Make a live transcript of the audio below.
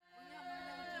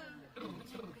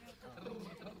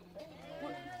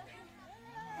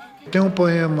Tem um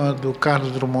poema do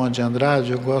Carlos Drummond de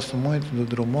Andrade, eu gosto muito do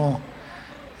Drummond.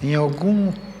 Em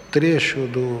algum trecho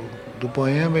do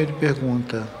poema ele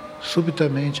pergunta,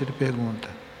 subitamente ele pergunta: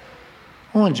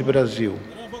 onde, Brasil?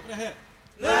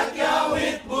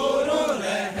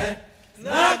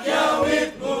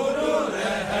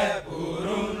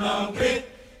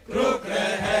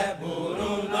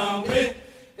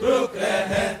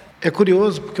 É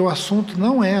curioso porque o assunto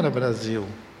não era Brasil.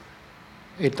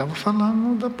 Ele estava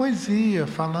falando da poesia,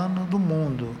 falando do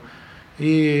mundo.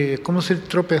 E como se ele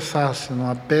tropeçasse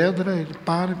numa pedra, ele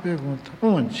para e pergunta: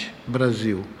 onde,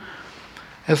 Brasil?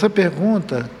 Essa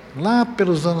pergunta, lá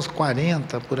pelos anos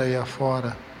 40, por aí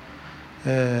afora,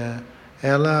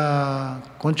 ela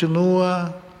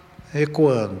continua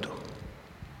ecoando.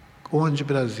 Onde,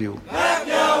 Brasil?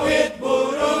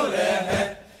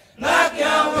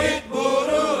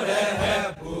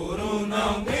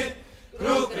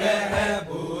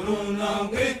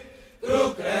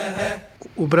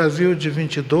 O Brasil de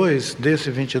 22,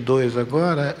 desse 22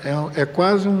 agora, é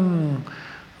quase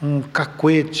um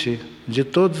cacuete de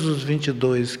todos os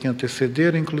 22 que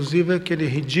antecederam, inclusive aquele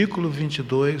ridículo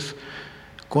 22,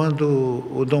 quando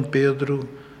o Dom Pedro,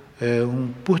 um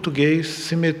português,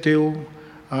 se meteu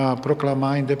a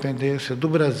proclamar a independência do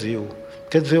Brasil.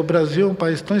 Quer dizer, o Brasil é um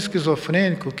país tão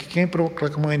esquizofrênico que quem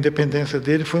proclamou a independência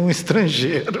dele foi um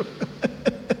estrangeiro.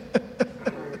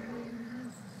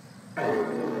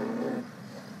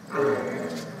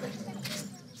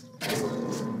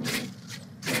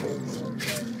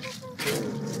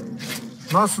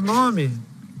 Nosso nome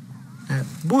é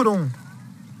Burum.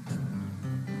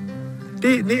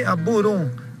 Burum.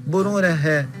 Burum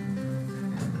Rehé.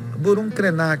 Burum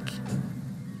Krenak.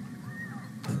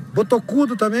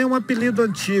 Botocudo também é um apelido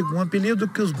antigo, um apelido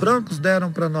que os brancos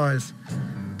deram para nós.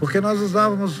 Porque nós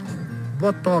usávamos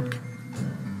botoque.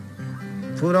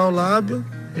 Furar o lábio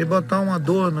e botar um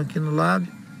adorno aqui no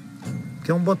lábio,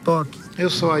 que é um botoque. Eu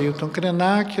sou Ailton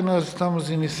Krenak e nós estamos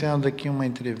iniciando aqui uma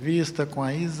entrevista com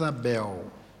a Isabel.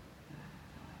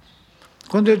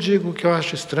 Quando eu digo que eu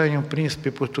acho estranho um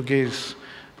príncipe português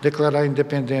declarar a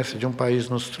independência de um país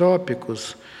nos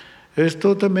trópicos, eu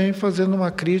estou também fazendo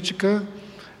uma crítica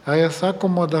a essa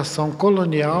acomodação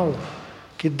colonial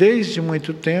que desde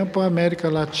muito tempo a América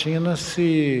Latina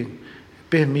se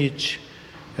permite.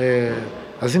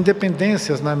 As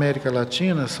independências na América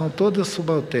Latina são todas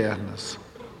subalternas.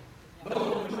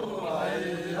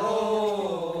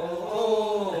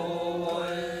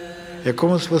 É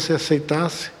como se você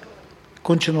aceitasse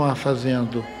continuar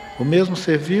fazendo o mesmo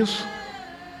serviço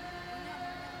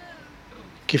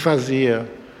que fazia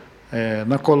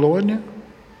na colônia,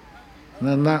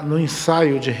 no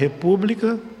ensaio de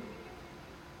república,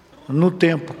 no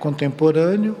tempo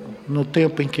contemporâneo, no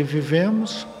tempo em que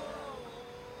vivemos,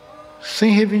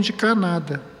 sem reivindicar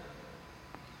nada.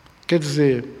 Quer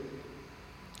dizer,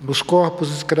 os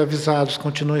corpos escravizados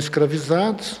continuam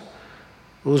escravizados,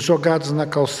 os jogados na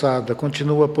calçada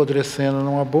continuam apodrecendo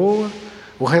numa boa,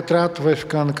 o retrato vai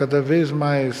ficando cada vez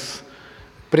mais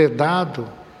predado,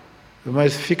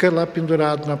 mas fica lá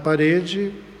pendurado na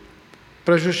parede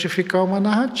para justificar uma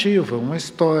narrativa, uma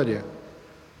história.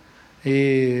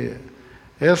 E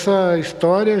essa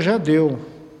história já deu.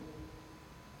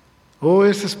 Ou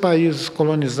esses países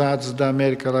colonizados da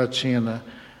América Latina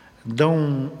dão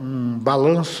um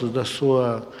balanço da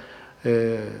sua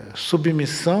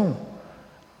submissão,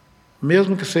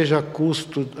 mesmo que seja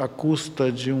à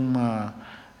custa de uma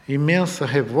imensa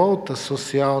revolta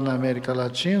social na América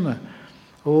Latina,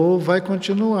 ou vai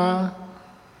continuar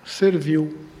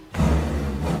servil.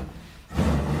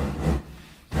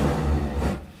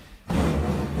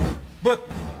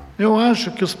 Eu acho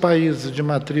que os países de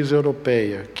matriz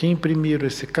europeia que imprimiram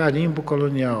esse carimbo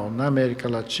colonial na América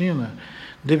Latina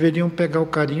deveriam pegar o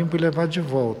carimbo e levar de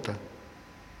volta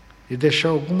e deixar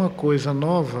alguma coisa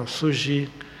nova surgir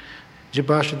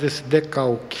debaixo desse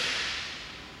decalque.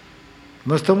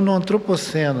 Nós estamos no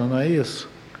antropoceno, não é isso?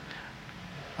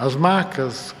 As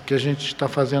marcas que a gente está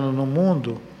fazendo no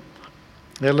mundo,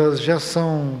 elas já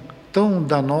são tão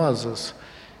danosas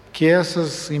que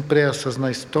essas impressas na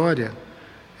história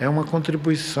é uma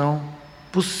contribuição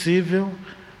possível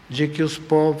de que os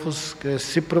povos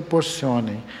se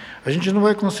proporcionem. A gente não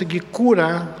vai conseguir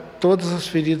curar todas as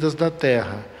feridas da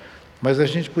Terra, mas a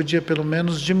gente podia pelo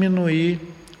menos diminuir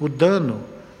o dano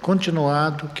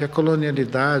continuado que a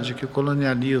colonialidade, que o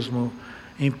colonialismo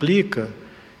implica,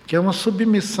 que é uma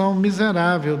submissão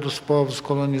miserável dos povos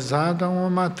colonizados a uma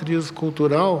matriz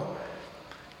cultural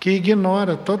que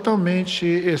ignora totalmente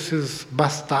esses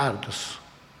bastardos.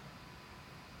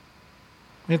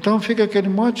 Então fica aquele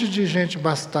monte de gente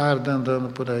bastarda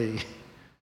andando por aí.